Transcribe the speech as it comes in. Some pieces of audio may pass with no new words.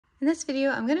In this video,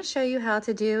 I'm going to show you how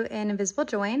to do an invisible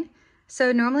join.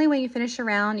 So normally when you finish a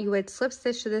round, you would slip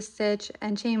stitch to this stitch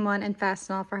and chain one and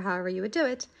fasten off, or however you would do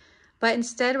it. But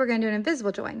instead, we're going to do an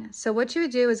invisible join. So what you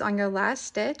would do is on your last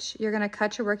stitch, you're going to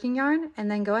cut your working yarn and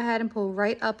then go ahead and pull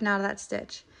right up and out of that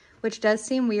stitch, which does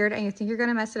seem weird and you think you're going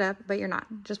to mess it up, but you're not.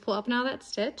 Just pull up and out of that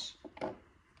stitch.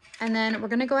 And then we're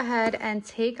going to go ahead and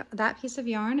take that piece of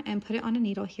yarn and put it on a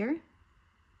needle here,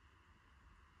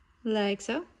 like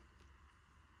so.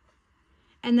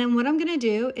 And then what I'm gonna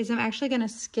do is I'm actually gonna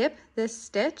skip this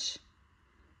stitch,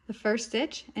 the first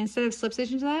stitch, and instead of slip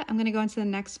stitching to that, I'm gonna go into the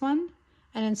next one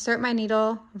and insert my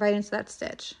needle right into that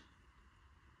stitch.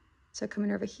 So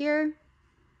coming over here,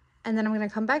 and then I'm gonna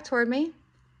come back toward me,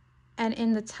 and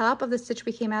in the top of the stitch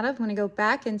we came out of, I'm gonna go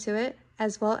back into it,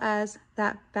 as well as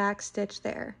that back stitch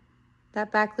there.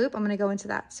 That back loop, I'm gonna go into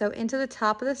that. So into the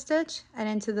top of the stitch and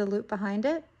into the loop behind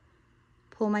it,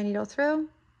 pull my needle through,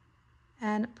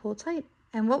 and pull tight.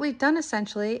 And what we've done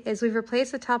essentially is we've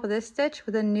replaced the top of this stitch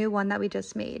with a new one that we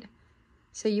just made.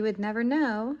 So you would never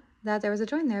know that there was a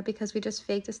join there because we just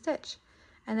faked a stitch.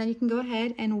 And then you can go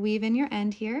ahead and weave in your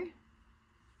end here.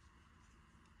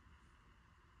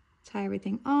 Tie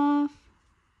everything off.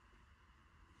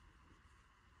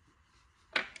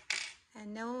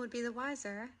 And no one would be the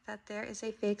wiser that there is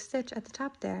a fake stitch at the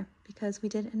top there because we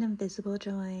did an invisible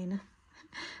join.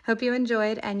 Hope you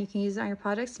enjoyed, and you can use it on your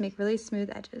projects to make really smooth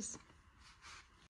edges.